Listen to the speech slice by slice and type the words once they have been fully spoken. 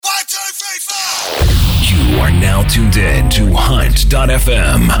now tuned in to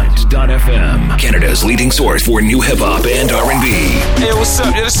Hunt.fm. Hunt.fm, Canada's leading source for new hip-hop and R&B. Hey, what's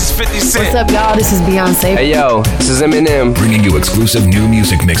up? Yo, this is 50 Cent. What's up, y'all? This is Beyonce. Hey, yo, this is Eminem. Bringing you exclusive new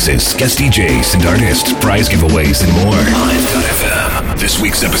music mixes, guest DJs and artists, prize giveaways, and more. Hunt.fm. This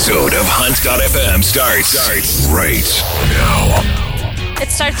week's episode of Hunt.fm starts right now. It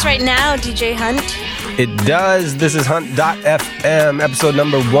starts right now, DJ Hunt. It does. This is Hunt.fm, episode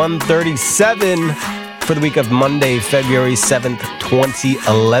number 137 for the week of Monday, February 7th,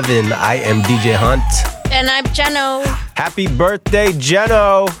 2011. I am DJ Hunt. And I'm Jeno. Happy birthday,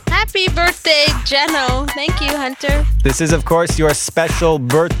 Jeno. Happy birthday, Jeno. Thank you, Hunter. This is, of course, your special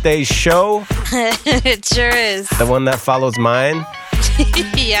birthday show. It sure is. The one that follows mine.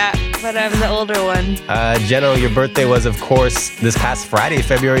 Yeah, but I'm the older one. Jeno, your birthday was, of course, this past Friday,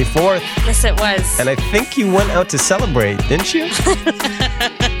 February 4th. Yes, it was. And I think you went out to celebrate, didn't you?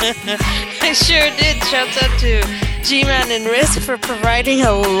 I sure did. Shouts out to G-Man and Risk for providing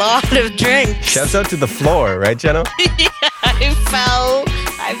a lot of drinks. Shouts out to the floor, right, Jeno? Yeah, I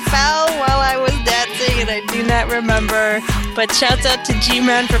fell while I was dancing, and I do not remember. But shouts out to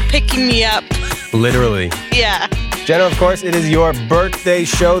G-Man for picking me up. Literally. Yeah. Jeno, of course, it is your birthday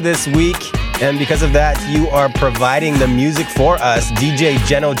show this week, and because of that, you are providing the music for us. DJ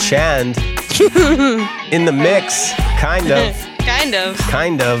Jeno Chand in the mix, kind of.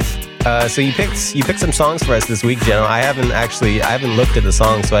 So you picked some songs for us this week, Jeno. I haven't looked at the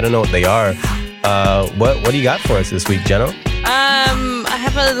songs, so I don't know what they are. What do you got for us this week, Jeno? I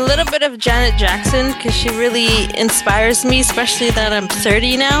have a little bit of Janet Jackson because she really inspires me, especially that I'm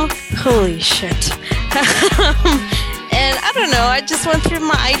 30 now. Holy shit. And I don't know, I just went through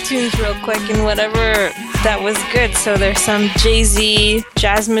my iTunes real quick and whatever that was good. So there's some Jay-Z,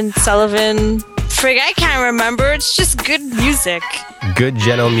 Jasmine Sullivan. Frig, I can't remember. It's just good music. Good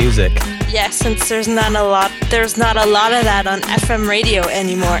Jeno music. Yeah, since there's not a lot of that on FM radio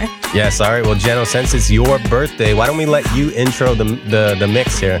anymore. Yes, all right. Well, Jeno, since it's your birthday, why don't we let you intro the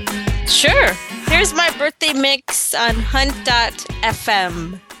mix here? Sure. Here's my birthday mix on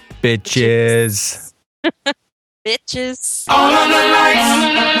Hunt.fm. Bitches. Bitches. All of the lights.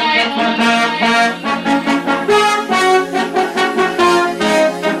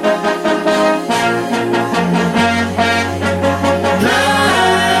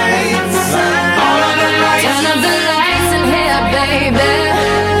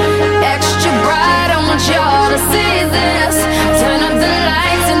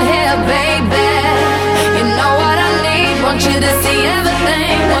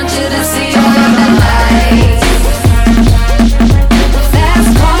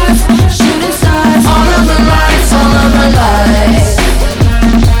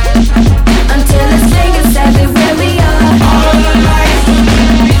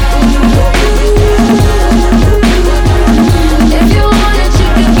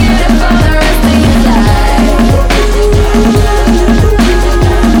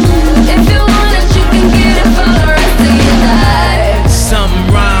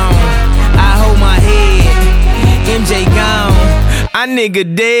 Nigga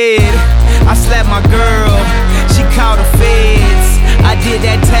dead. I slapped my girl, she called the feds. I did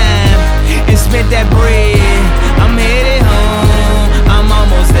that time and spent that bread. I'm headed home, I'm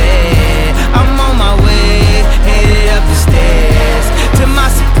almost there. I'm on my way, headed up the stairs. To my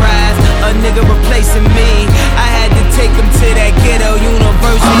surprise, a nigga replacing me. I had to take him to that ghetto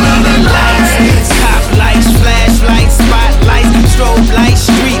university. The lights, top lights, flashlights, spotlights, strobe lights,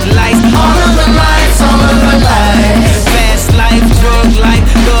 street lights. All of the lights, all of the lights. Fast life, drug life,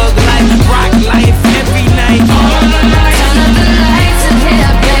 thug life, rock life, every night. All of the lights. Turn up the lights in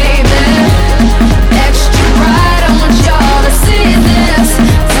here, baby. Extra bright, I want y'all to see this.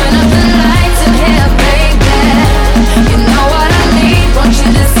 Turn up the lights in here, baby. You know what I need, want you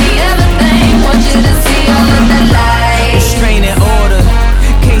to see everything. Want you to see all of the lights. Restraining order,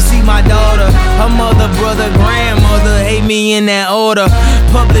 can't see my daughter. Her mother, brother, grandmother hate me in that order.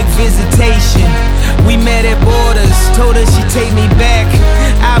 Public visitation, we met at borders. Told her she'd take me back,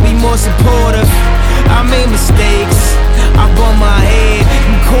 I'll be more supportive. I made mistakes, I bumped my head,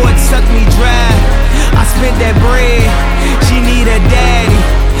 and court sucked me dry. I spent that bread, she need a daddy.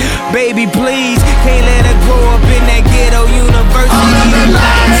 Baby, please, can't let her grow up in that ghetto university. All of the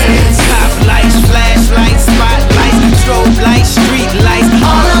lights, top lights, flashlights, spotlights, strobe lights, street lights.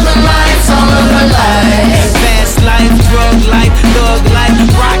 All of the lights, all of the lights. Fast life, drug life, thug life,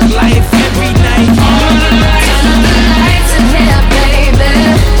 rock life, every night. All of the lights. Turn up the lights in here, baby.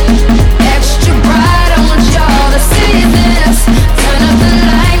 Extra bright, I want y'all to see this. Turn up the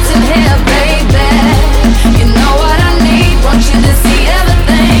lights in here, baby. You know what I need, want you to see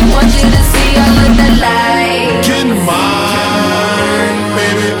everything. Want you to see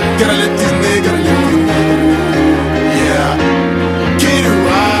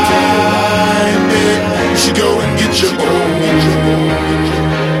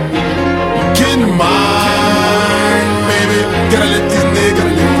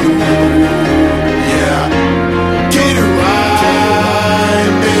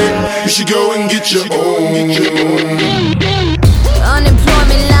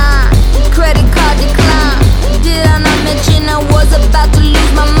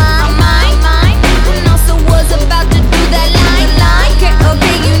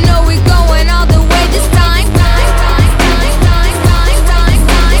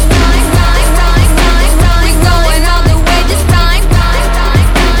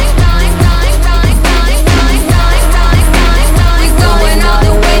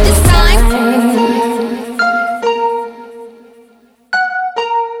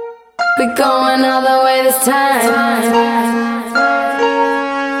We're going all the way this time.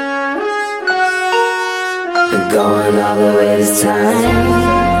 We're going all the way this time.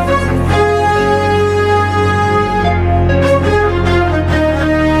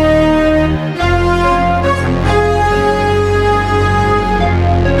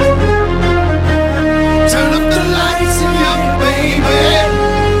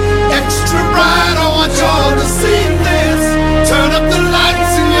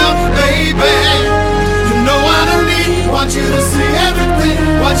 Want you to see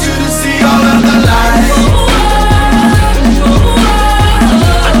everything, want you to see all of the lights.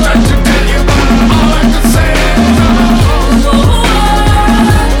 I tried to tell you, but all I could say.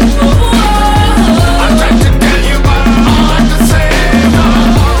 I tried to tell you, but all I could say.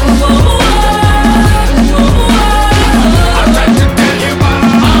 I tried to tell you, but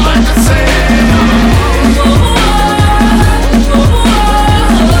all I could say.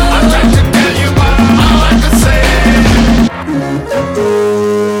 I tried to tell you, but all I could say.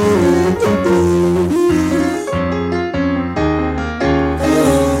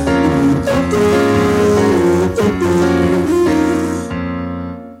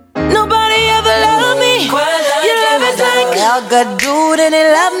 Nobody ever loved me. You love is like a good dude and he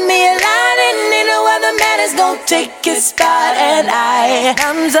loved me a lot. And ain't no other man is gonna take his spot. And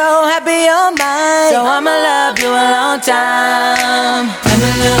I'm so happy you're mine. So I'ma love you a long time. I'ma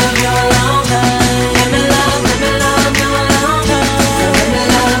love you a long time. Let me love you a long time. Let me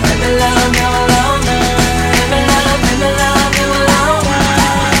love you a long time. Let me love you a long time.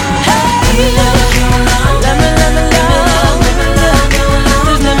 Hey, let me love you a long time. Let me love you a long time.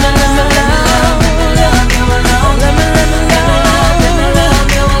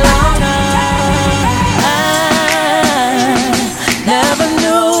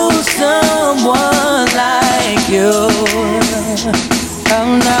 Oh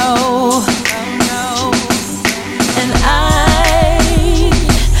no, and I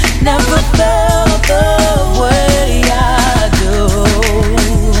never felt the way I do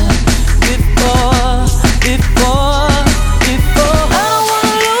before. I don't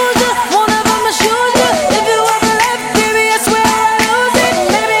wanna lose you, won't ever misuse you. If you ever left, baby, I swear I'd lose it.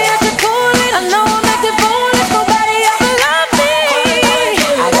 Maybe I should cool it. I know I'm acting foolish, nobody ever loved me.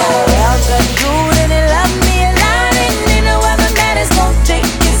 I got a real good dude and he loved me a lot. And ain't no other man is gonna take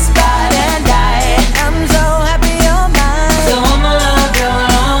his spot. And I'm so happy you're mine. So I'ma love you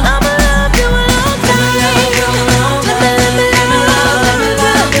alone. I'ma love you a long time. Let me love you alone. Let me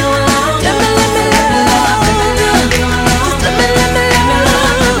love you alone. Let me love you alone. Let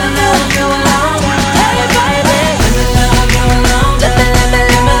me love you alone. Hey baby, let me love you alone. Let me love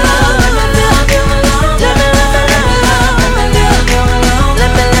you alone. Let me love you alone.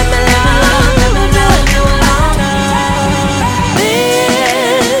 Let me love you alone. Let me love you alone.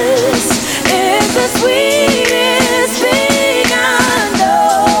 This is the sweetest thing I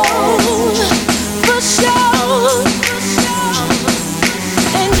know, for sure.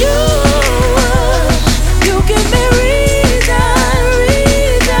 And you give me reason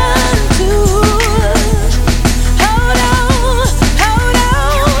to hold on. I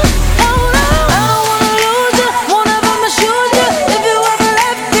don't wanna lose you, won't ever misuse you. If you ever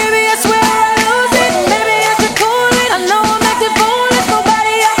left, baby, I swear I'd lose it. Maybe I should cool it. I know I'm acting foolish,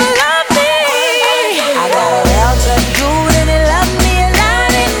 nobody ever loved me. I got a real good dude and he loved me a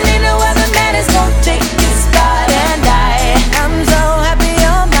lot. And ain't no other man is gonna take his spot. And I'm so happy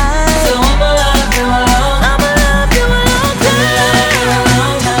you're mine. So I'ma love you alone. I'ma love you a long time. Let me love you a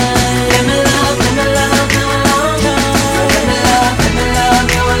long time. Let me love you a long time. Let me love you a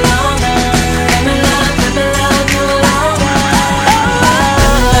long time. Let me love you a long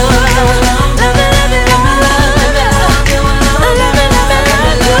time. Let me love you a long time. Let me love you a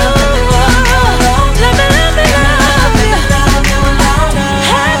long time. Let me love you a long time.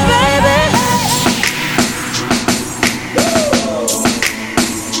 Hey baby.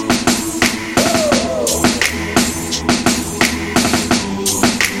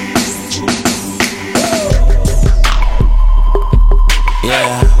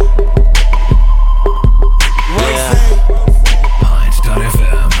 Yeah.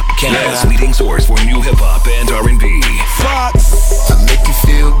 Minds.fm, Canada's leading source for new hip-hop and R&B. I make you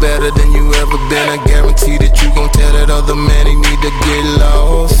feel better than you ever been. I guarantee that you gon' tell that other man he need to get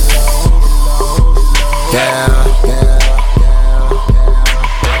lost. Yeah.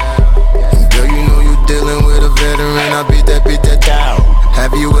 And girl, you know you dealing with a veteran. I beat that down.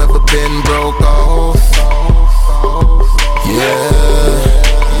 Have you ever been broke off? Yeah.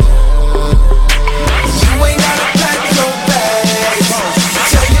 You ain't gotta pack your bags.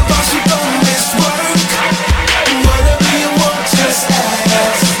 Tell your boss you gon' miss work. Whatever you want, just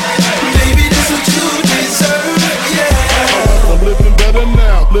ask.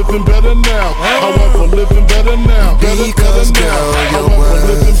 living better now. I went for living better now. Because girl, you're worth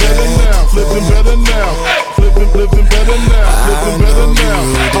living better now. Living better now. Living better now. Living better now.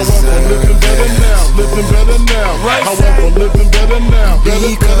 I went for living better now. Living better now. I went for living better now.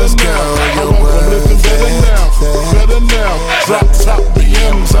 Because girl, you're living worth better now. Better now. Drop top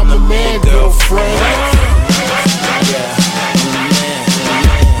BMs. I'm the man, girlfriend.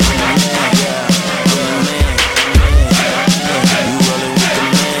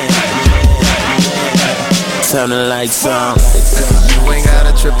 Turn the lights on. You ain't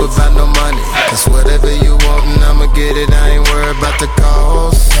gotta trip about no money, cause whatever you want, I'ma get it. I ain't worried about the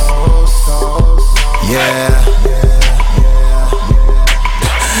cost. Yeah.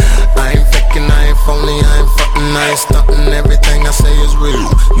 I ain't faking, I ain't phony, I ain't fucking, I ain't stunting. Everything I say is real.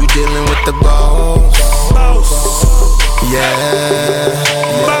 You dealing with the boss. Yeah.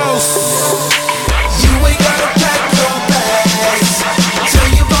 You ain't gotta pack your bags. Tell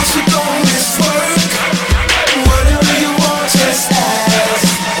your boss you gon' miss work. Whatever you want, just ask.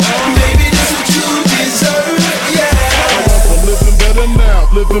 Baby, that's what you deserve. Yeah. I went for living better now.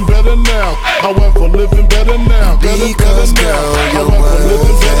 Living better now. I went for living better now. Because girl, you're worth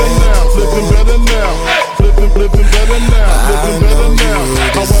living better now. Living better now. Living better now. Living better now.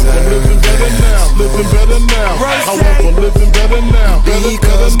 I went for living better now. Living better now. I went for living better now.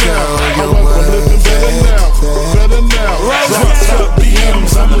 Because girl, you're for worth living better now. Better now. Drop top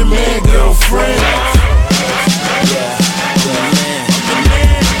BMs. I'm the man, girlfriend.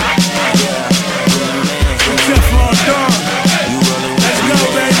 Teflon Don. Let's go,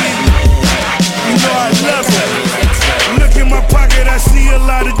 baby. You know I love it. Look in my pocket, I see a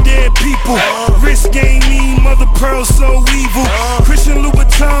lot of dead people. Wrist game mean, mother pearl so evil. Christian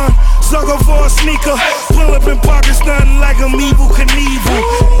Louboutin, sucker for a sneaker. Pull up in pockets, nothing like I'm evil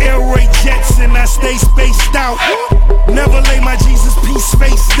Knievel. Airway jets and I stay spaced out. Never lay my Jesus piece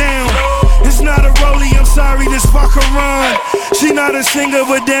face down. It's not a rollie, I'm sorry, this fuck around. She not a singer,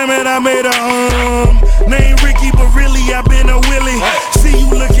 but damn it, I made her Name Ricky, but really I been a Willie. See you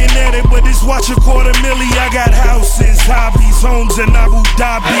looking at it, but this watch $250,000. I got houses, hobbies, homes in Abu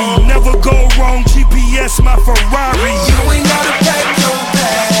Dhabi. Never go wrong, GPS my Ferrari. You ain't gotta pack your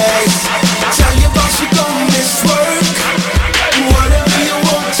bags. Tell your boss you gon' miss work. Whatever you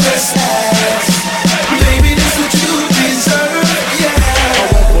want, just ask. Baby, this what you deserve. Yeah. I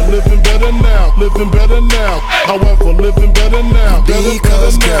went for living better now. Living better now. I went for living better now.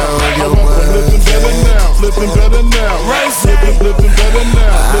 Because girl, you're living worth better now. Living better now. Living better now. Living better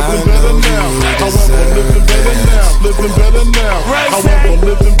now. I went for living better now. Living better now. I went for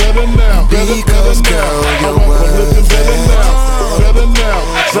living better now. Because girl, you're I went for living better now. Better now.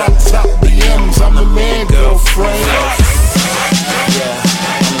 Drop top BMs. I'm the man, girlfriend.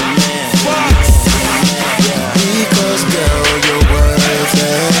 Because girl, you're worth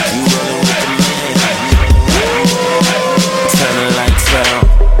it. You rollin' with the man. Turn the lights out.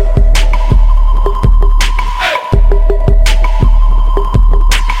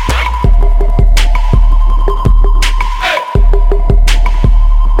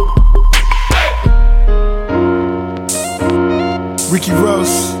 Ricky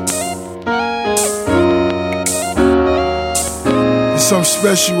Ross. There's something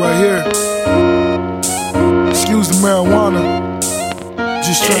special right here. Excuse the marijuana.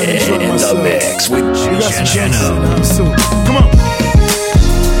 Just trying to enjoy myself. In the mix with We got some Jeno. gangsters in the house too. Come on.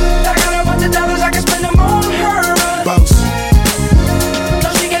 I got a bunch of dollars, I can spend them on her. Bounce. No,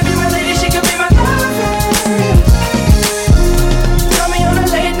 she can be my lady, she can be my lover. Tell me on a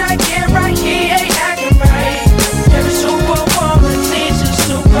late night, get right, he ain't acting right. Every superwoman needs a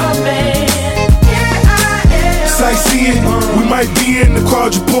superman. Yeah, I am. Sightseeing, we might be in the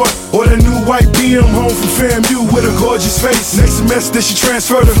quadruport or the new white BM home from FAMU with a gorgeous face. Next semester she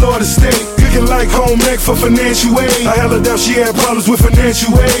transferred to Florida State. Cooking like home ec for financial aid. I held her down, she had problems with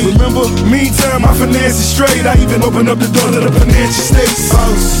financial aid. Remember, meantime my finances straight. I even opened up the door to the financial states.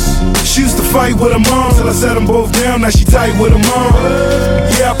 She used to fight with her mom till I sat them both down. Now she tight with her mom.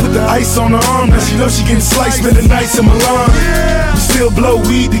 Yeah, I put the ice on her arm. Now she knows she getting sliced, spending nights in Milan. We still blow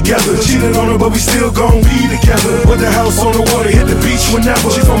weed together. Cheated on her, but we still gon' be together. Put the house on the water, hit the beach whenever.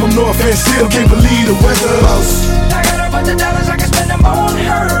 She from up north and still can't believe the weather. I got a bunch of dollars, I can spend them on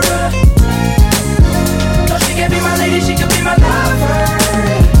her. No, she can be my lady, she can be my lover.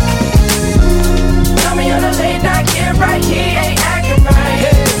 Tell me on a late night, get right, he ain't acting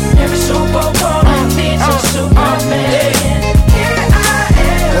right. Every superwoman needs a superman. Here I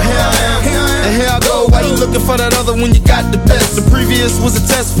am. Well, here I am, and here I go. Why you looking for that other when you got the best? The previous was a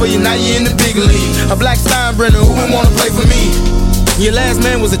test for you, now you in the big league. A black Steinbrenner who would wanna play for me. Your last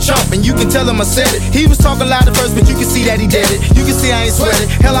man was a chump, and you can tell him I said it. He was talking loud at first, but you can see that he did it. You can see I ain't sweat it.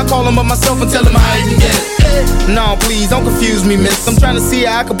 Hell, I call him up myself and tell him I ain't get it. No, please, don't confuse me, miss. I'm trying to see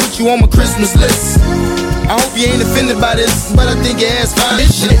how I can put you on my Christmas list. I hope you ain't offended by this, but I think your ass fine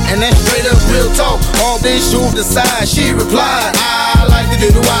this shit. And that's straight up real talk. All this shoved aside, she replied, I like to do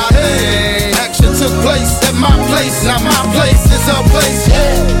the wild thing. Action took place at my place, not my place, it's her place.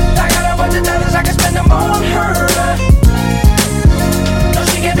 I got a bunch of dollars, I can spend them on her. No,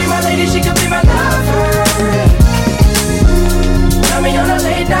 she can be my lady, she can be my lover. Got me on a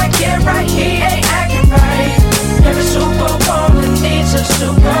late night, get right, he ain't acting right. Every superwoman needs a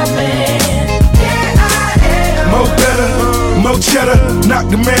superman. Mo better, mo cheddar, knock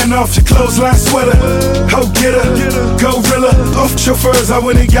the man off your clothesline sweater. Ho getter, gorilla, off chauffeurs, I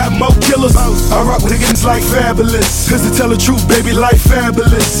went and got mo killers. I rock with niggas like Fabulous, cause to tell the truth, baby, life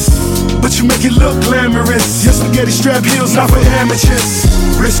fabulous. But you make it look glamorous. Your spaghetti strap heels, not for amateurs.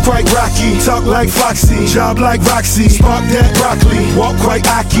 Wrist quite rocky, talk like Foxy, job like Roxy, spark that broccoli, walk quite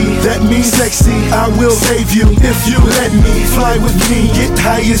Aki, that means sexy. I will save you if you let me. Fly with me, get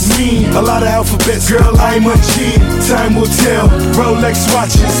high as me. A lot of alphabets, girl, I'm a G. Time will tell, Rolex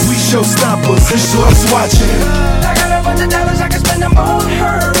watches, we show stoppers, and so us watching. I got a bunch of dollars, I can spend them on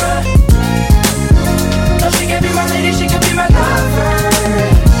her. No, she can be my lady, she can be my lover.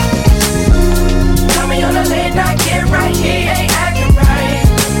 Got me on a late night, get right, he ain't acting right.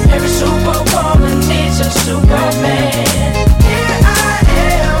 Every superwoman needs a superman. Here I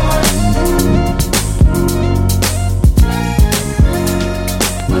am.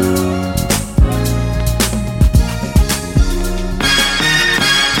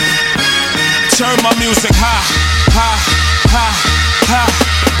 Turn my music high, high, high, high,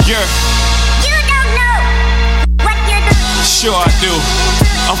 yeah. You don't know what you're doing. Sure I do.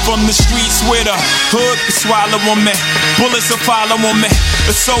 I'm from the streets where the hood can swallow on me. Bullets will follow on me.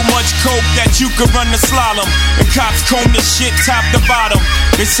 There's so much coke that you could run the slalom. And cops comb this shit top to bottom.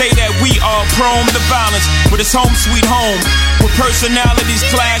 They say that we are prone to violence, but it's home sweet home. With personalities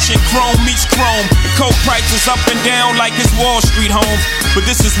clash and chrome meets chrome. The coke prices up and down like it's Wall Street home. But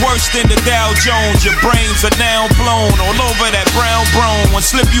this is worse than the Dow Jones. Your brains are now blown all over that brown brone. One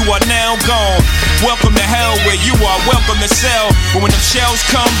slip you are now gone. Welcome to hell where you are welcome to sell. But when them shells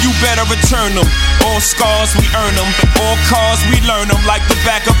come, you better return them. All scars, we earn them. All cars, we learn them like the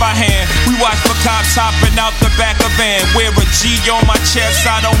back of our hand. We watch for cops hopping out the back of van. Wear a G on my chest,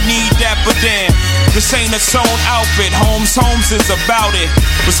 I don't need that for damn. This ain't a sewn outfit, Holmes is about it.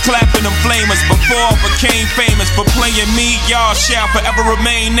 Was clapping them flamers before I became famous. For playing me, y'all shall forever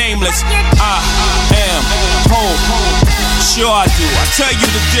remain nameless. I am home. Sure I do. I tell you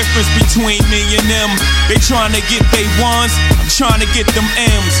the difference between me and them. They trying to get they ones, I'm trying to get them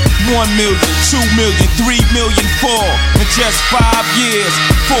M's. 1 million, 2 million, 3 million, 4. In just 5 years,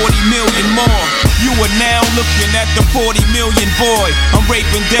 40 million more. You are now looking at the 40 million boy. I'm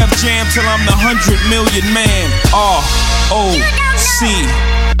raping Def Jam till I'm the 100 million man. R-O-C.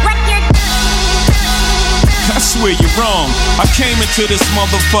 I swear you're wrong. I came into this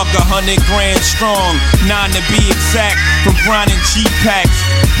motherfucker 100 grand strong. 9 to be exact, from grinding G-packs.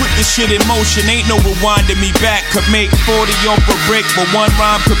 Put this shit in motion, ain't no rewinding me back. Could make 40 off a brick, but one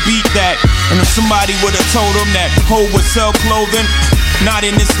rhyme could beat that. And if somebody would've told him that Ho would sell clothing, not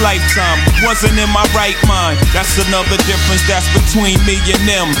in this lifetime, wasn't in my right mind. That's another difference that's between me and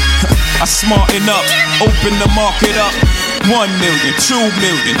them. I smarten up, open the market up. 1 million, 2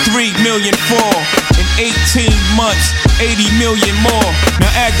 million, 3 million, 4. In 18 months, 80 million more.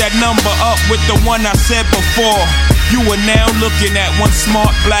 Now add that number up with the one I said before. You are now looking at one smart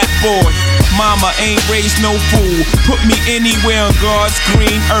black boy. Mama ain't raised no fool. Put me anywhere on God's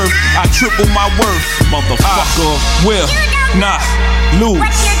green earth. I triple my worth, motherfucker. Will not lose.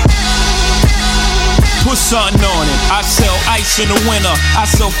 Put something on it. I sell ice in the winter, I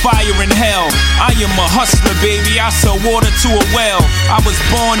sell fire in hell. I am a hustler, baby, I sell water to a well. I was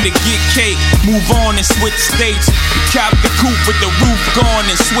born to get cake, move on and switch states. Cop the coupe with the roof gone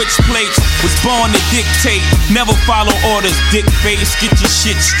and switch plates. Was born to dictate, never follow orders. Dick face, get your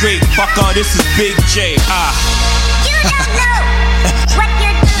shit straight. Fuck on, this is Big J. You don't know what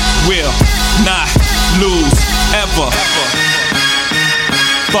you're doing. Will not lose ever.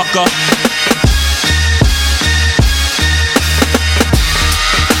 Fucker.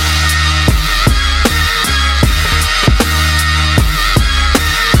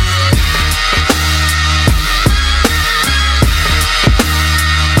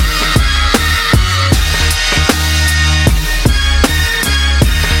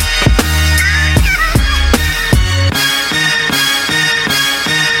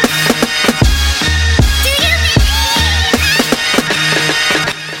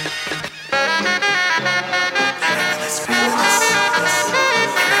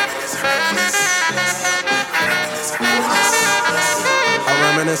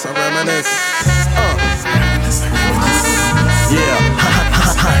 reminisce. Yeah.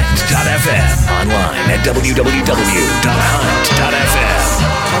 Hunt.fm. Online at www.hunt.fm.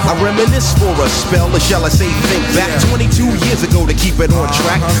 I reminisce for a spell, or shall I say think back 22 years ago to keep it on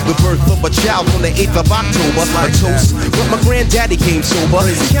track. The birth of a child on the 8th of October, a toast, but my granddaddy came sober.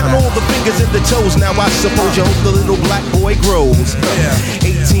 Count all the fingers and the toes, now I suppose you hope the little black boy grows.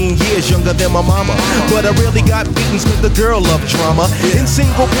 18 years younger than my mama, but I really got beatings cause the girl loved drama. In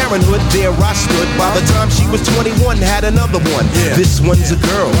single parenthood, there I stood. By the time she was 21, had another one. This one's a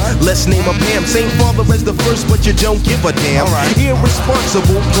girl, let's name her Pam. Same father as the first, but you don't give a damn.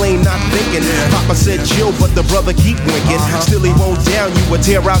 Irresponsible, plain not thinking. Papa said chill, but the brother keep winking. Still he won't down you or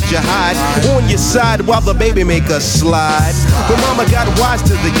tear out your hide. On your side while the baby make a slide. But mama got wise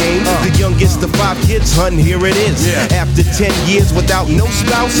to the game. The youngest of 5 kids, hun, here it is. After 10 years without no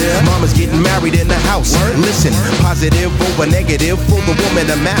spouse, mama's getting married in the house. Listen, positive over negative for the woman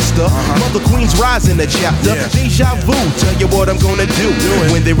a master. Mother Queen's rise in the chapter. Deja vu, tell you what I'm gonna do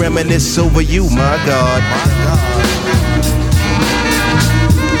when they reminisce over you, my God.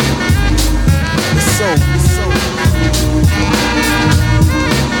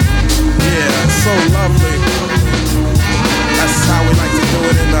 Yeah, it's so lovely. That's how we like to do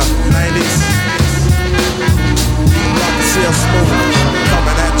it in the 90s. Like to see us smooth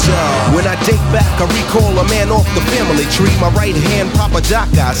coming at y'all. When I date back, I recall a man off the family tree. My right hand, Papa Doc,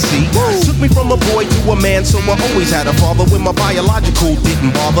 I see. Took me from a boy to a man, so I always had a father when my biological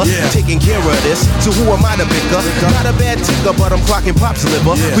didn't bother. Taking care of this, so who am I to pick up? Not a bad ticker, but I'm clocking Pop's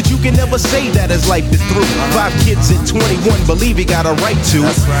liver. But you can never say that his life is through. 5 kids at 21, believe he got a right to.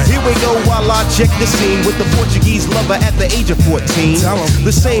 Here we go while I check the scene with the Portuguese lover at the age of 14.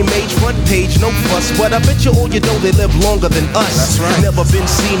 The same age, front page, no fuss, but I bet you all you know they live longer than us. Never been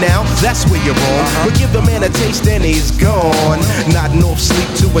senile, that's where you're wrong. But give the man a taste and he's gone. Nodding off sleep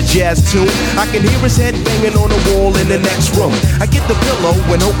to a jazz tune. I can hear his head banging on the wall in the next room. I get the pillow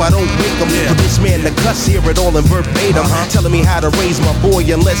and hope I don't wake him. For this man to cuss, hear it all in verbatim. Telling me how to raise my boy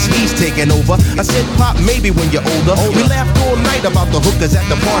unless he's taking over. I said, Pop, maybe when you're older. We laughed all night about the hookers at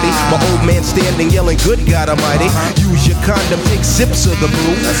the party. My old man standing yelling, good God Almighty. Use your condom, take sips of the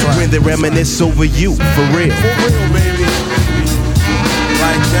brew. When they reminisce over you, for real. For real, baby.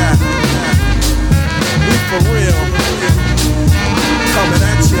 Like that. We for real. Coming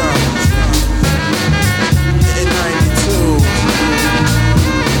at ya. In 92.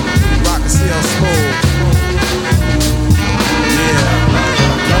 Rock and CL Smooth.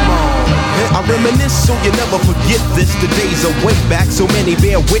 Yeah. Come on. I reminisce so you never forget this. The days are way back, so many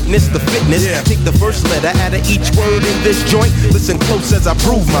bear witness the fitness. Take the first letter out of each word in this joint. Listen close as I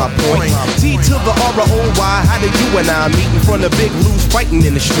prove my point. T to the R-O-Y, how did you and I meet in front of Big Lou's fighting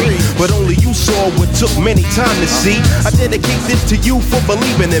in the street? But only you saw what took many time to see. I dedicate this to you for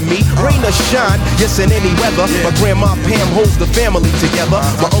believing in me. Rain or shine, yes in any weather. My grandma Pam holds the family together.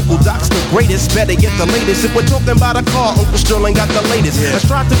 My Uncle Doc's the greatest, better get the latest. If we're talking about a car, Uncle Sterling got the latest. I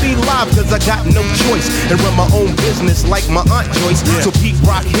strive to be live cause I got no choice and run my own business like my Aunt Joyce. So Pete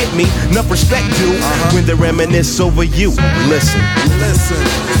Rock hit me, enough respect due when they reminisce over you. Listen. Listen.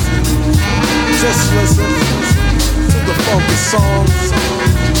 Just listen to the funky songs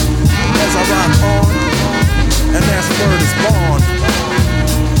as I rock on, and that's word is born.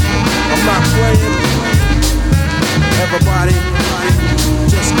 I'm not playing. Everybody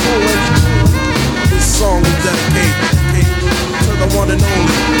just coolin'. This song is dedicated to the one and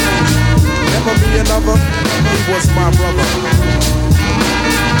only. Never be another, he was my brother.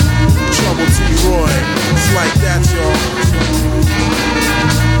 Trouble T-Roy, it's like that, y'all.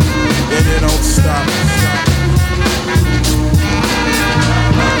 And it don't stop.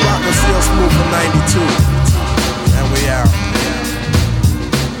 Rock and Steel Smooth for 92. And we out.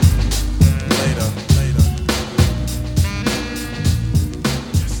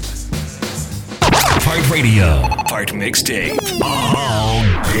 Part radio, part mixtape. All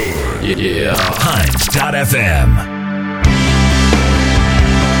good. Yeah. Hunt.fm.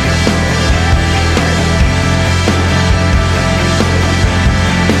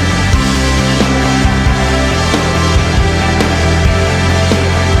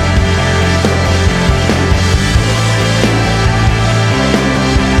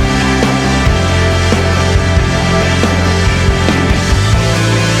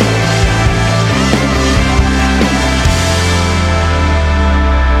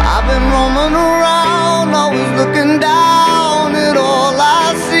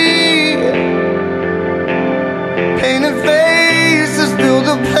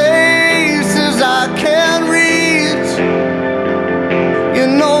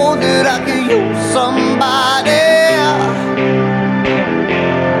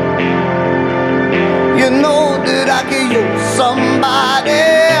 somebody,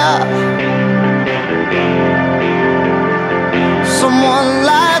 someone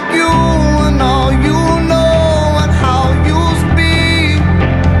like you and all you know and how you speak.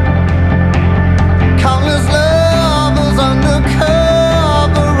 Countless lovers under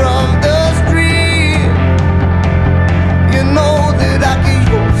cover of the street. You know that I could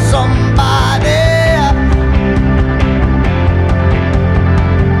use somebody.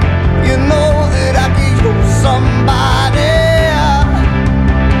 You know that I could use somebody.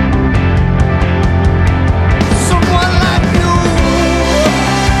 Someone like you.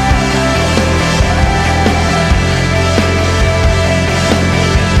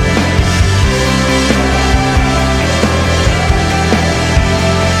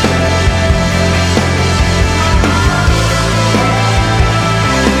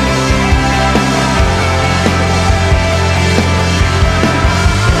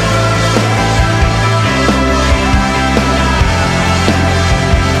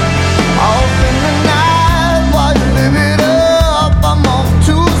 Off in the night while you live it up, I'm off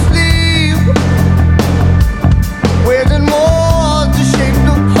to sleep. Waging war to shape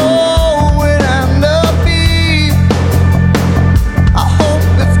the poet and the beat. I hope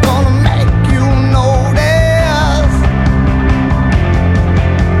it's gonna make you notice.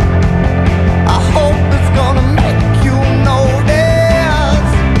 I hope it's gonna make you notice.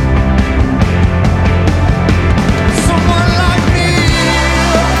 Someone like me.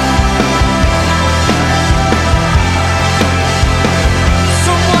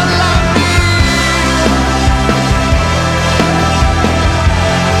 Someone like me.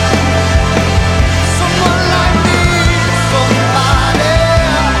 Someone like me. Somebody.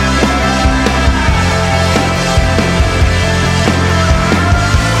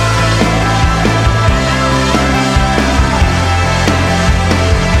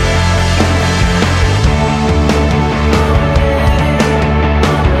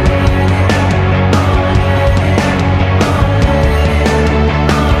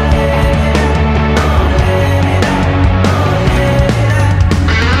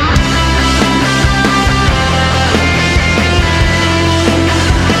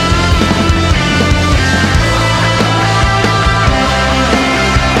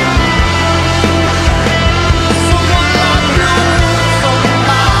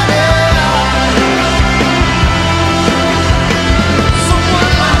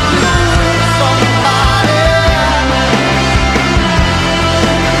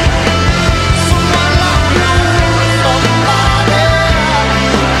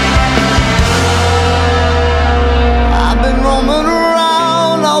 I've been roaming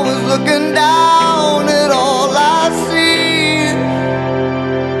around, always looking down at all I see.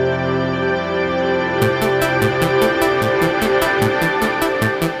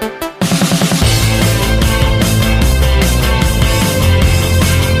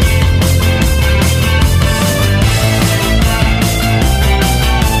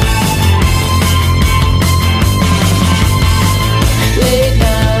 Late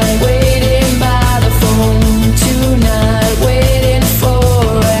night waiting by the phone, tonight waiting for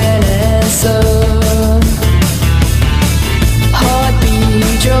an answer.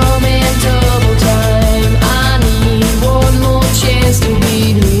 Heartbeat drumming double time. I need one more chance to be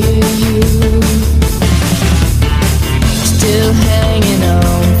near you. Still hanging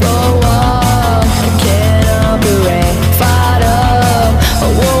on for a while. I can't operate, fired up. I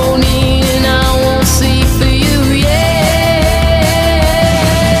won't eat and I won't sleep for you, yeah.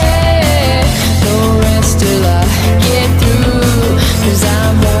 No rest till I get through, 'cause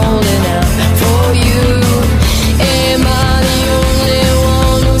I'm holding out for you. Am I the only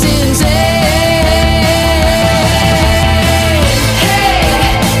one who's insane? Hey,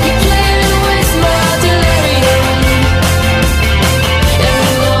 you're playing with my delirium. And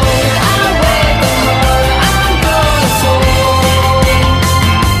alone I wake up hard, I'm gonna fall.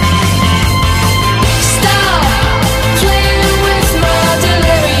 Stop playing with my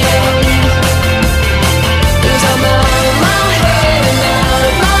delirium, 'cause I'm out of my head and out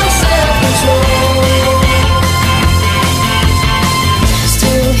of myself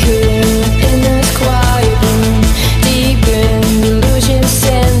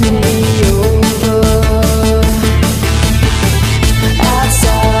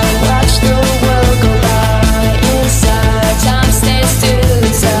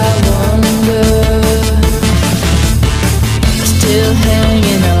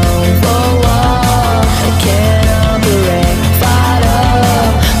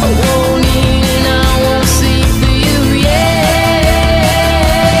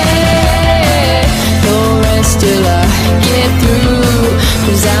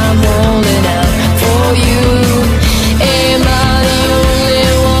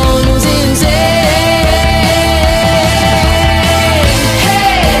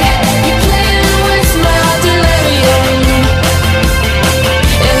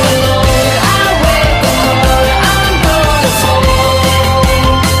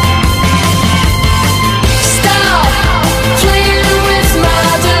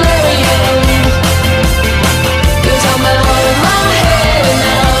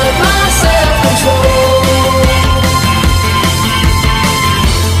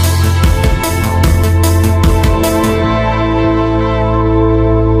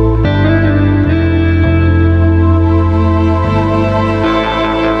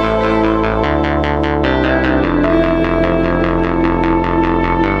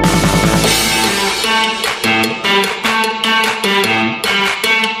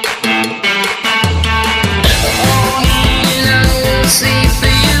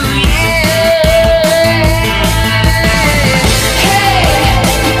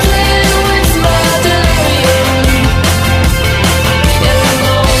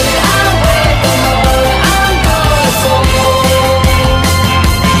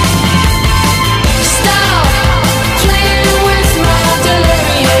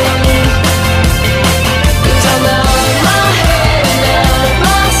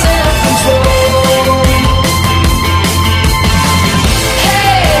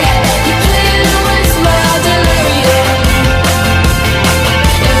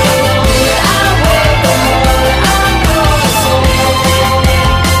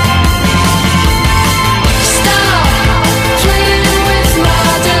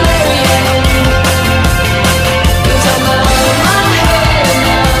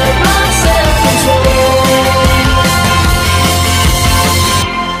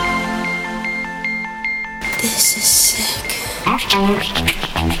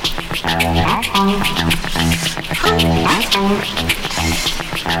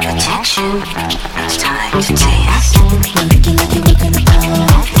Attention, it's time to dance. Work it like you're working the pole.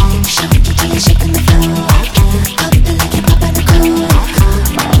 Shake it, you're shaking the floor. Pop it like you pop out the cool.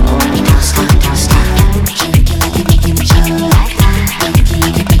 Don't stop, don't stop. Shake it like you're making a show. Work it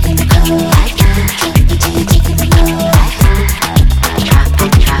like you're breaking the code. Drop it till you're taking the low. Drop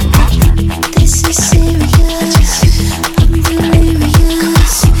it, drop it. This is serious. I'm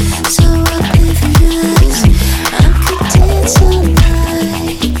delirious. So oblivious. I could dance all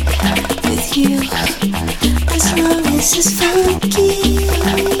night with you, as long as it's funky.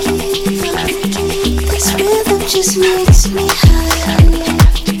 This rhythm just makes me high.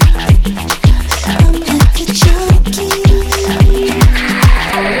 I'm like a junkie.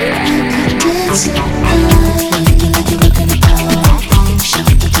 I could dance all night. Work it like you're working the pole.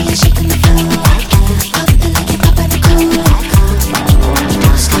 Shake it till you're shaking the floor. Pop it like you pop out the cool.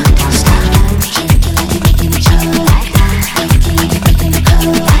 Don't stop, don't stop. Shake it like you're making a show. Work it like you're breaking the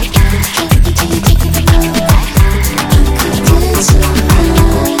code. Drop it till you're taking the low. I could dance all night.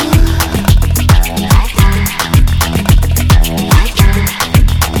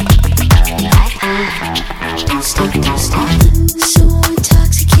 Don't stop, don't stop. So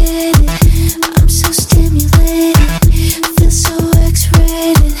intoxicated, I'm so stimulated, feel so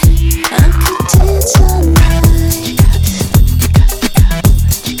X-rated. I could dance all night,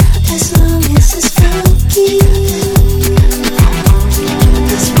 as long as it's funky.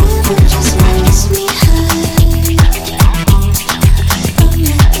 This rhythm just makes me high. I'm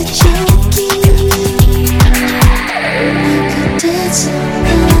like a junkie. I could dance all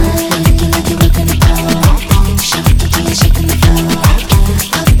night. Work it like you're working the pole. Shake it till you're shaking the floor.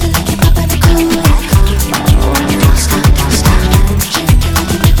 Pop it like you pop out the cool. Don't stop, don't stop. Shake it like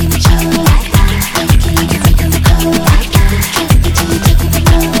you're making a show. Work it like you're breaking the code. Drop it till you're taking the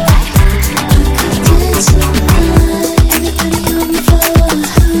low. I could dance all night. Everybody on the floor,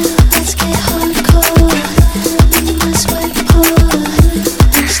 let's get hardcore. Make my sweat pour.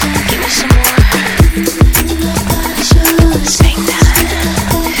 Don't stop, give me some more. My body shows. Make that.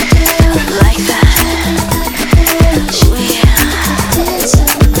 Like that. Oh yeah. Dance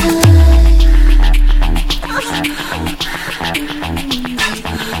all night.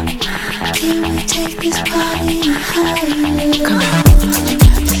 Can we take this party higher? Come on.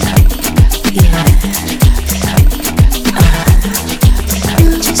 Yeah.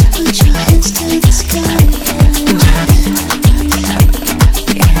 Now just put your hands to the sky.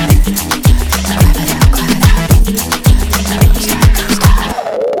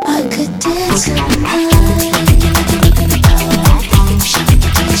 I could dance all night. Working the pole. Shake it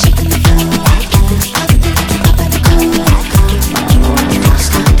till you're shaking the floor. Pop it like you pop out the cool. Don't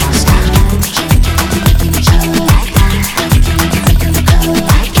stop, don't stop. Shake it like you're making a show. Work it like you're breaking the code.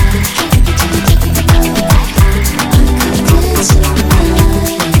 Drop it till you're taking the low. I could dance all night.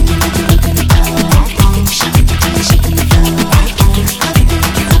 Working the pole. Shake it till you're shaking the floor. Pop it like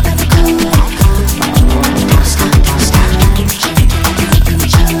you pop out the cool. Don't stop, don't stop. Shake it like you're making a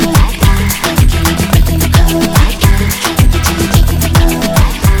show. Work it like you're breaking the code. Drop it till you're taking the low.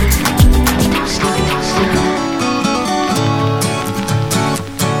 Don't stop, don't stop.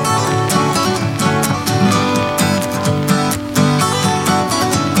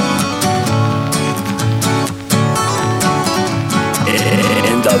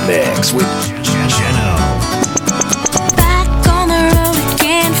 In the mix with Jeno. Back on the road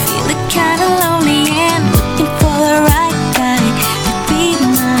again, feeling kinda lonely and looking for the right guy to be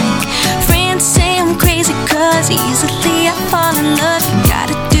mine. Friends say I'm crazy 'cause easily I fall in love. You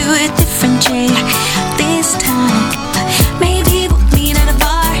gotta do it different, Jay, this time. Maybe we'll meet at a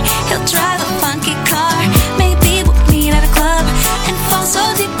bar, he'll drive a funky car. Maybe we'll meet at a club and fall so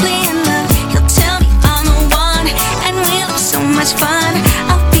deeply in love. He'll tell me I'm the one and we'll have so much fun.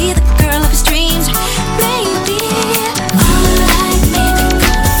 I'll be the girl of his dreams. Maybe. Alright, baby,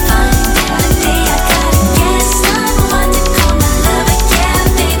 gonna find out a day. I gotta get someone to call my lover. Yeah,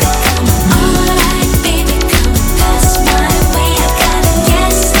 baby, come on. Alright, baby, come pass my way. I gotta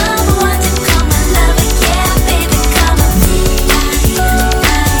get someone to call my lover. Yeah, baby, come on.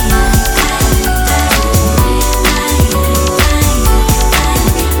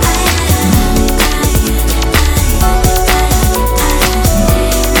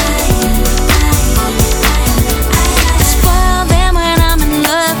 Spoil them when I'm in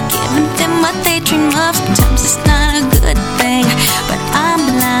love, giving them what they dream of. Sometimes it's not a good thing, but I'm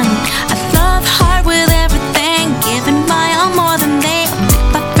blind. I love hard with everything, giving my all more than they. I'll take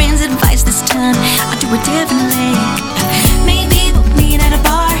my friend's advice this time. I'll do it differently. Maybe we'll meet at a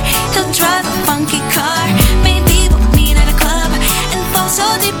bar, he'll drive a funky car. Maybe we'll meet at a club and fall so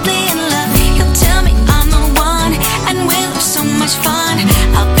deeply in love. He'll tell me I'm the one and we'll have so much fun. one.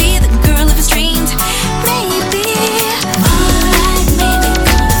 I'll be the girl of his dreams. Maybe. Alright, maybe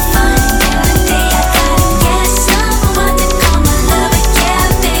come find in the day. I gotta get someone to call my lover. Yeah,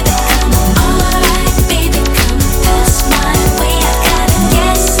 baby, come on. Alright, baby, come pass my way. I gotta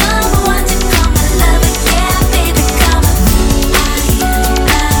get someone to call my lover. Yeah, baby, come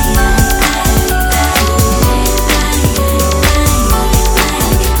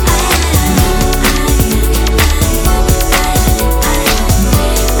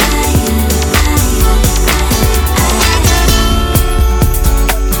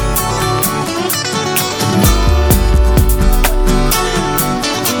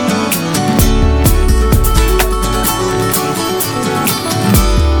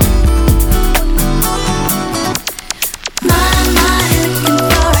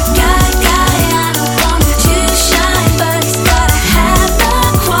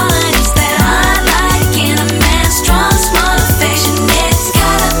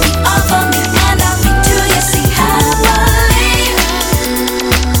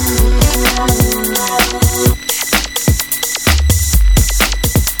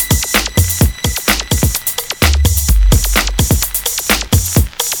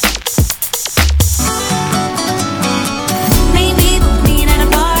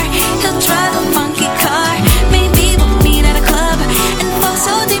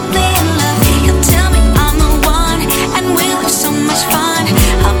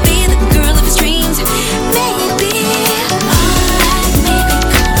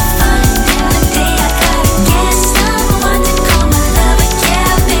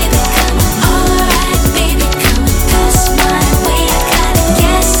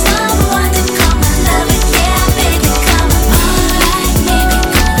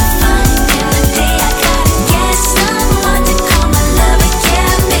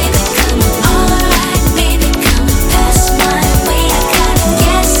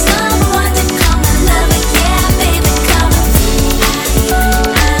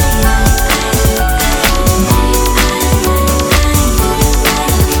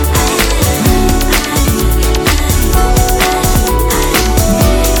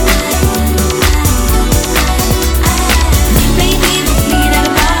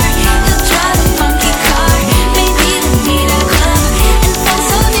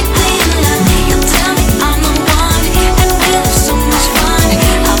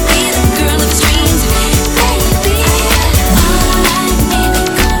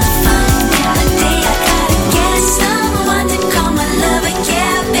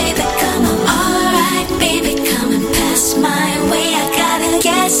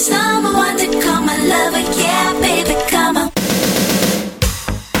on.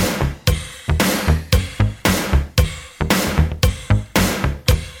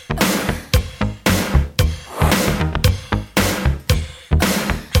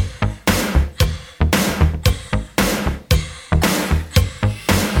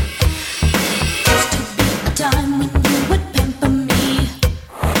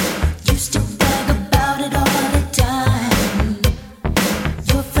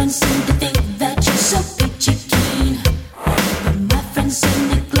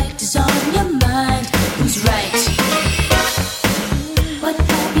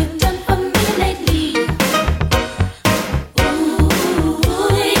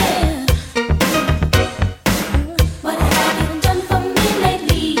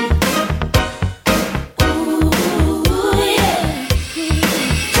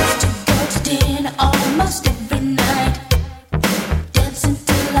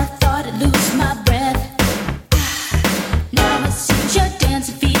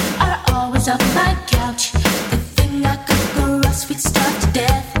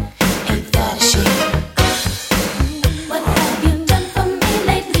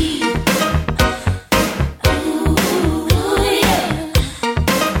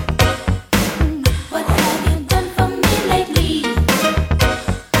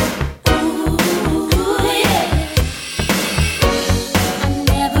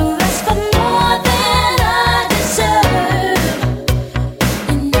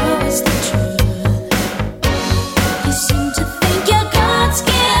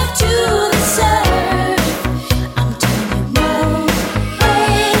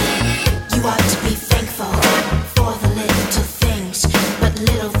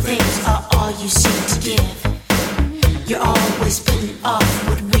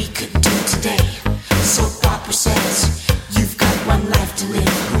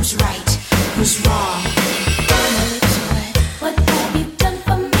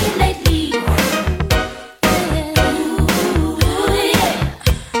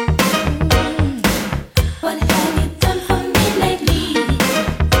 What have you done for me lately?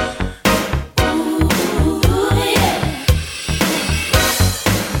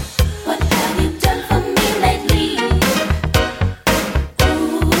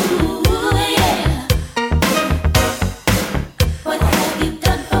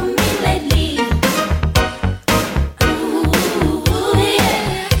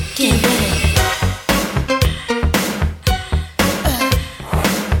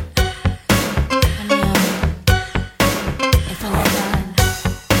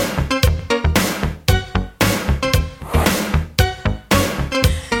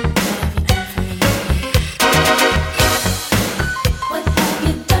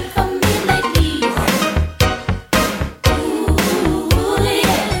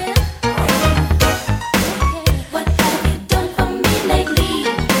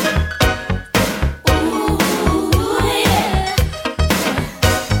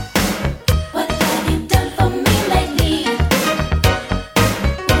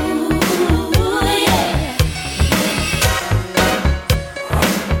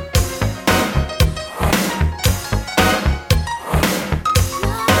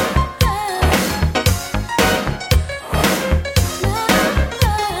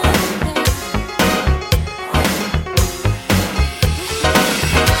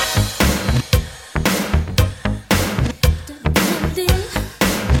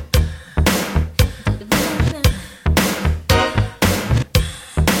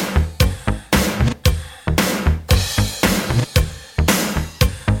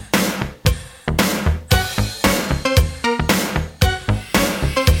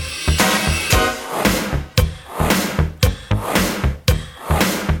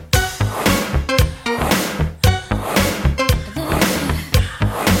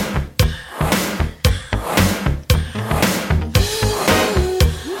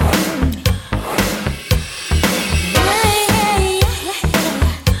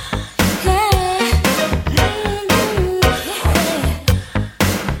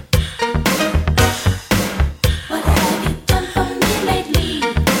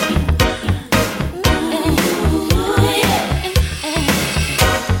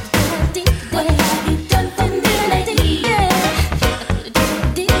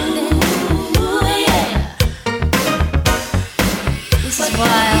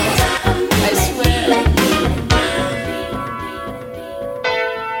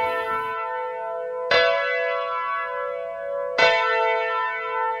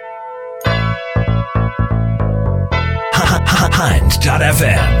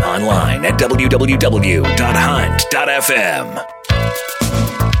 Hunt.fm. Online at www.hunt.fm.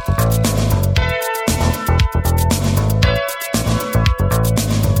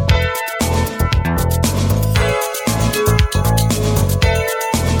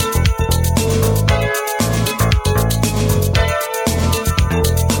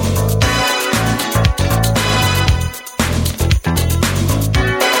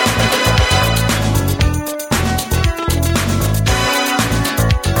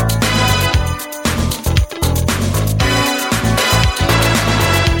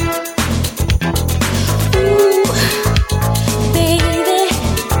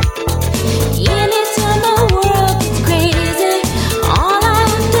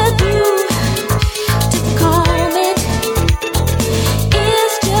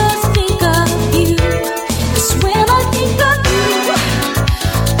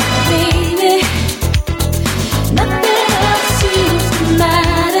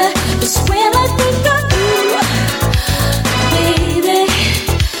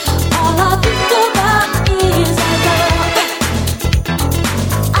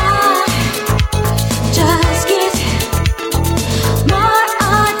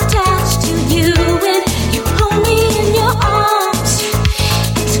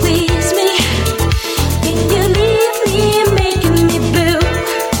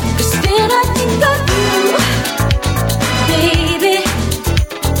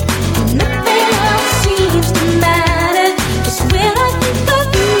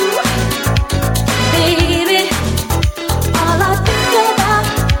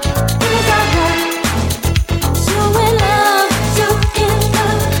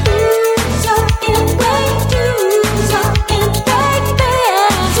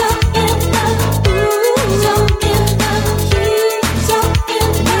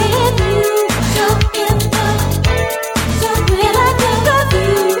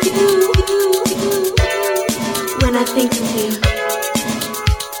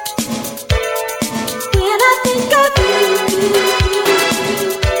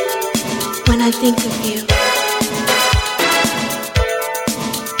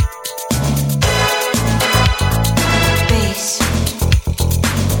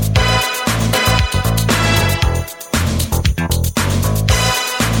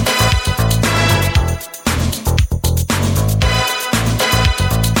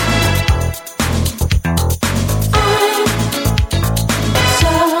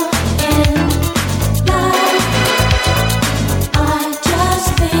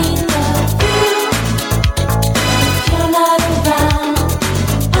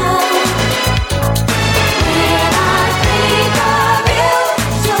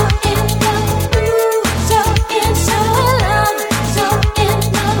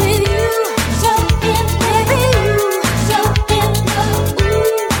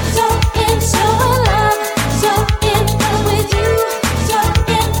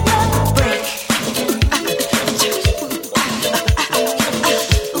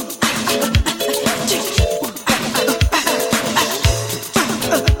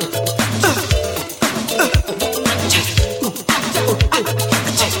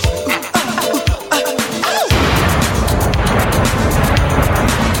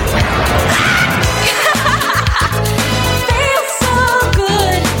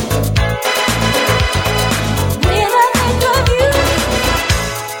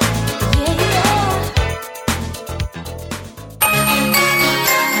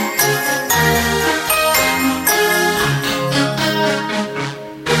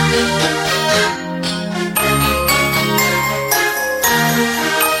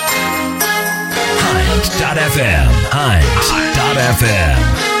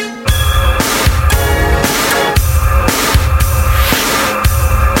 Hunt.fm.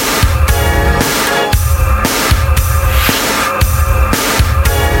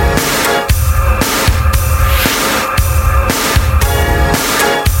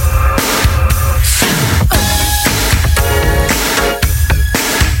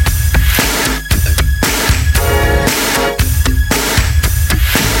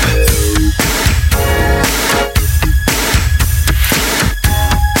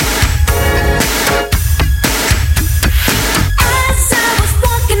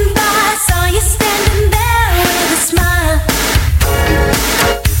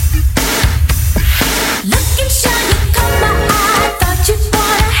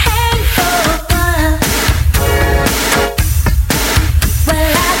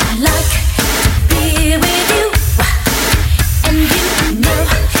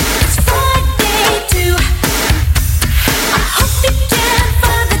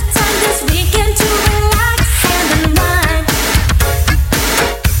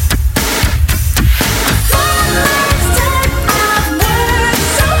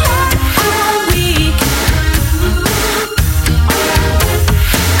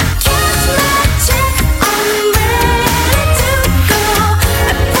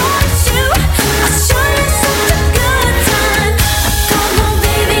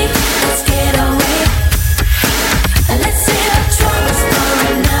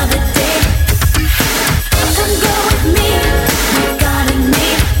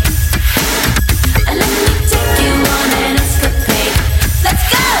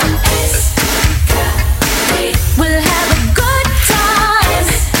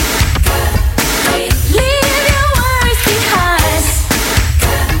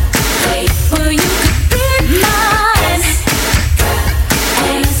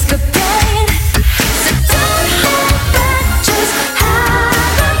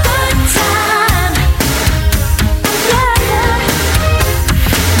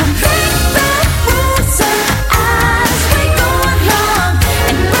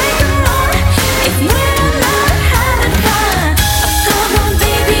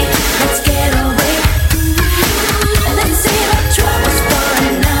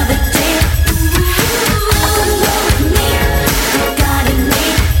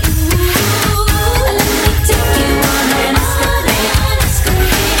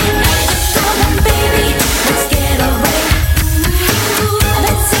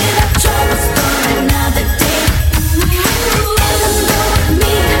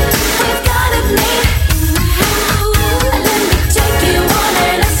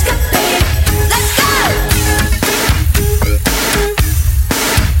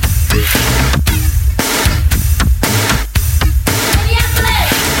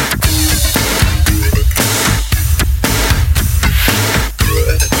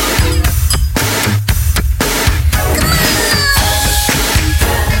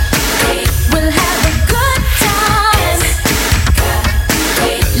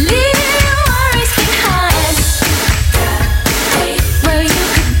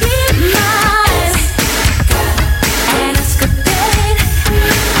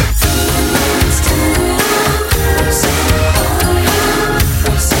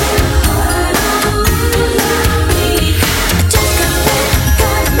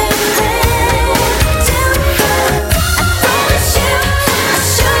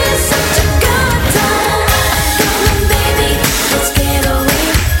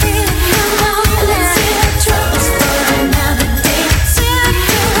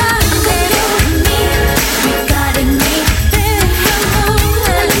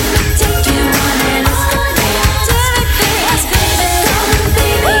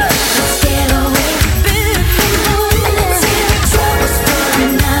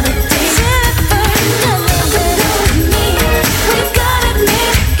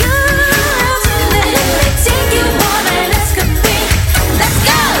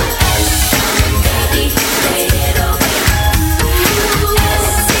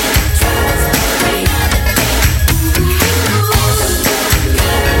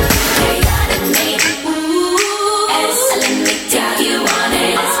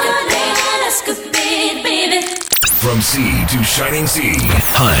 From sea to shining sea,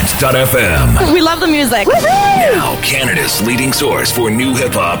 Hunt.fm. We love the music. Now Canada's leading source for new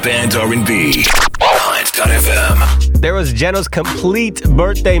hip-hop and R&B. Hunt.fm. There was Jeno's complete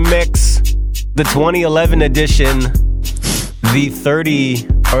birthday mix, the 2011 edition, the 30,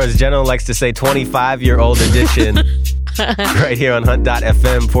 or as Jeno likes to say, 25-year-old edition, right here on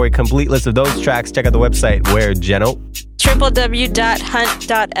Hunt.fm. For a complete list of those tracks, check out the website. Where, Jeno? www.hunt.fm.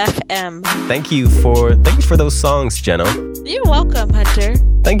 Thank you for those songs, Jeno. You're welcome, Hunter.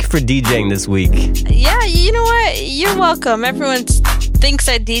 Thank you for DJing this week. Yeah, you know what? You're welcome. Everyone thinks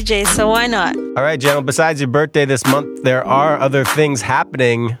I DJ, so why not? All right, Jeno, besides your birthday this month, there are other things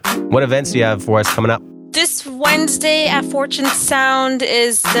happening. What events do you have for us coming up? This Wednesday at Fortune Sound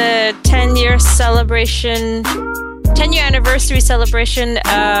is the 10-year celebration, 10-year anniversary celebration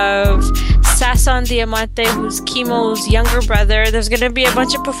of Sason Diamante, who's Kimo's younger brother. There's going to be a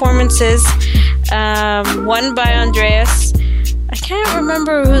bunch of performances, one by Andreas. I can't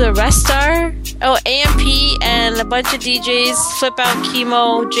remember who the rest are. Oh, AMP and a bunch of DJs, Flip Out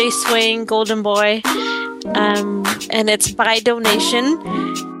Kimo, J Swing, Golden Boy. And it's by donation.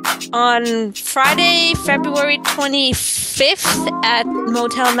 On Friday, February 25th at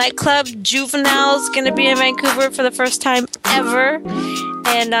Motel Nightclub, Juvenile's going to be in Vancouver for the first time ever.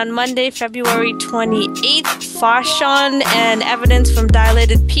 And on Monday, February 28th, Fashon and Evidence from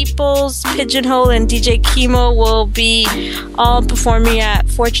Dilated Peoples, Pigeonhole, and DJ Kimo will be all performing at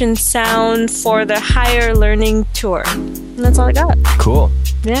Fortune Sound for the Higher Learning Tour. And that's all I got. Cool.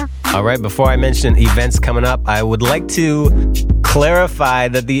 Yeah. All right, before I mention events coming up, I would like to clarify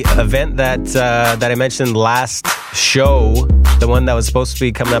that the event that I mentioned last show, the one that was supposed to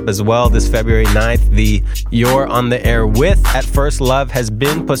be coming up as well this February 9th, the You're on the Air With at First Love, has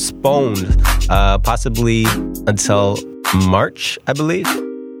been postponed, possibly until March, I believe.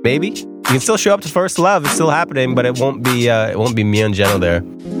 Maybe. You can still show up to First Love. It's still happening, but it won't be me and Jeno there.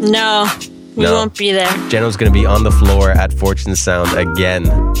 No, we won't be there. Jeno's going to be on the floor at Fortune Sound again.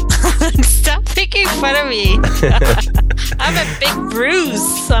 Stop making fun of me. I have a big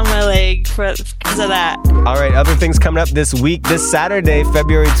bruise on my leg because of that. All right, other things coming up this week. This Saturday,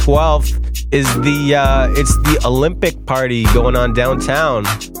 February 12th, is it's the Olympic party going on downtown.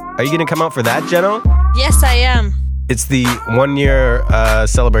 Are you going to come out for that, Jeno? Yes, I am. It's the 1-year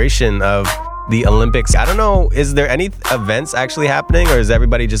celebration of the Olympics. I don't know, is there any events actually happening, or is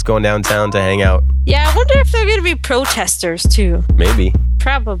everybody just going downtown to hang out? Yeah, I wonder if there are going to be protesters too. Maybe.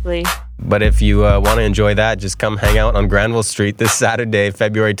 Probably. But if you want to enjoy that, just come hang out on Granville Street this Saturday,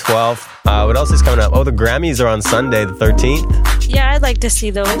 February 12th. What else is coming up? Oh, the Grammys are on Sunday, the 13th. Yeah, I'd like to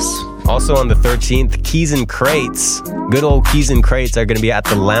see those. Also on the 13th, Keys and Crates. Good old Keys and Crates are going to be at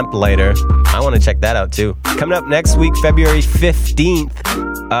the Lamplighter. I want to check that out too. Coming up next week, February 15th,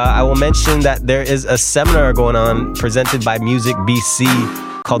 I will mention that there is a seminar going on presented by Music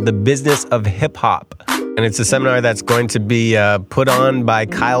BC called The Business of Hip Hop. And it's a seminar that's going to be put on by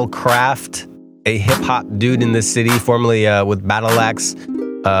Kyle Kraft, a hip hop dude in the city, formerly with Battle Axe.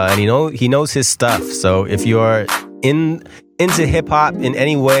 And he knows his stuff. So if you're into hip hop in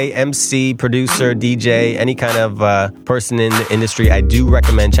any way, MC, producer, DJ, any kind of person in the industry, I do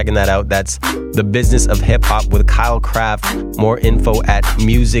recommend checking that out. That's The Business of Hip Hop with Kyle Kraft. More info at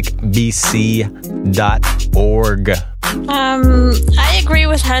musicbc.org. I agree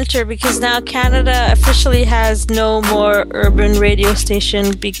with Hunter because now Canada officially has no more urban radio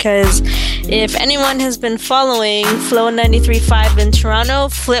station, because if anyone has been following Flow 93.5 in Toronto,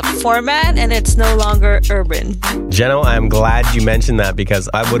 flip format, and it's no longer urban. Jeno, I'm glad you mentioned that because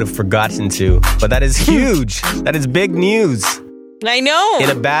I would have forgotten to. But that is huge. That is big news. I know. In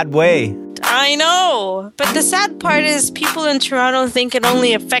a bad way. I know. But the sad part is people in Toronto think it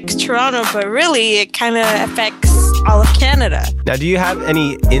only affects Toronto, but really it kind of affects all of Canada. Now, do you have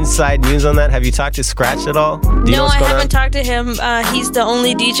any inside news on that? Have you talked to Scratch at all? Do you know what's going on? I haven't talked to him. He's the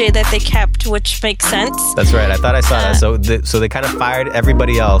only DJ that they kept, which makes sense. That's right. I thought I saw that. So they kind of fired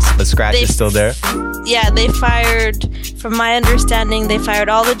everybody else, but Scratch is still there? Yeah, they fired, from my understanding, they fired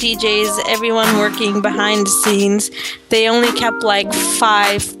all the DJs, everyone working behind the scenes. They only kept like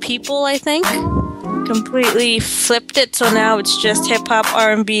 5 people, I think. Completely flipped it, so now it's just hip-hop,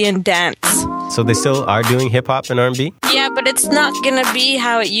 R&B, and dance. So they still are doing hip-hop and R&B? Yeah, but it's not gonna be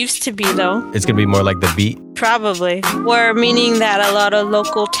how it used to be, though. It's gonna be more like the beat? Probably. Or meaning that a lot of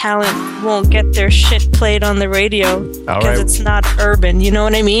local talent won't get their shit played on the radio because it's not urban, you know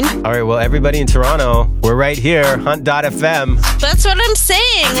what I mean? All right, well, everybody in Toronto, we're right here, Hunt.fm. That's what I'm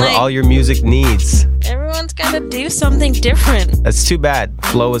saying. For all your music needs. Everyone's got to do something different. That's too bad.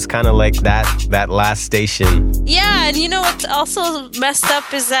 Flow is kind of like that last station. Yeah, and you know what's also messed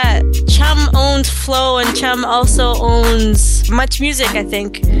up is that Chum owns Flow and Chum also owns Much Music, I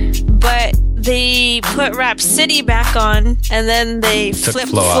think. But they put Rap City back on and then they flipped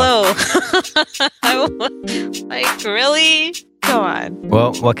Flow. Like, really? Come on.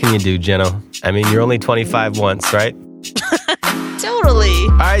 Well, what can you do, Jeno? I mean, you're only 25 once, right? Totally.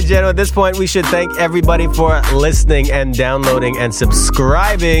 All right, Jeno, at this point, we should thank everybody for listening and downloading and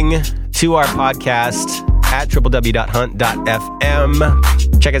subscribing to our podcast at www.hunt.fm.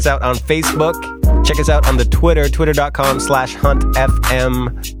 Check us out on Facebook. Check us out on the Twitter,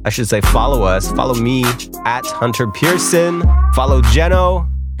 twitter.com/HuntFM. I should say follow us. Follow me at Hunter Pearson. Follow Jeno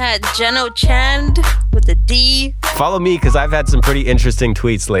At Jeno Chand with a D. Follow me because I've had some pretty interesting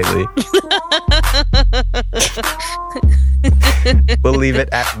tweets lately. We'll leave it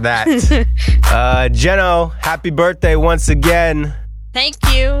at that. Jeno, happy birthday once again. Thank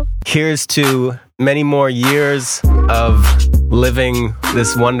you. Here's to many more years of living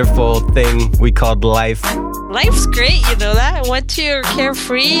this wonderful thing we called life. Life's great, you know that? Once you're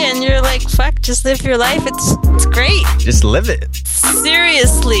carefree and you're like, fuck, just live your life, it's great. Just live it.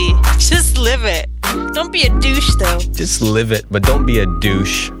 Seriously, just live it. Don't be a douche, though. Just live it, but don't be a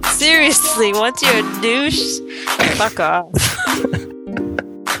douche. Seriously, once you're a douche, fuck off.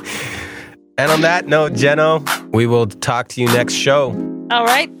 And on that note, Jeno, we will talk to you next show. All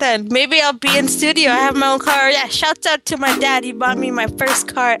right, then. Maybe I'll be in studio. I have my own car. Yeah, shouts out to my dad. He bought me my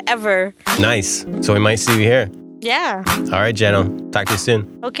first car ever. Nice. So we might see you here. Yeah. All right, Jeno. Talk to you soon.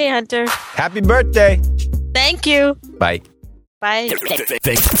 Okay, Hunter. Happy birthday. Thank you. Bye. Bye.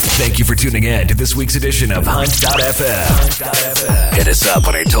 Thank you for tuning in to this week's edition of Hunt.fm. Hit us up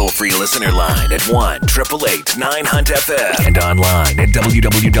on our toll-free listener line at 1-888-9-HUNT-FM and online at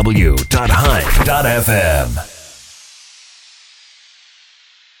www.hunt.fm.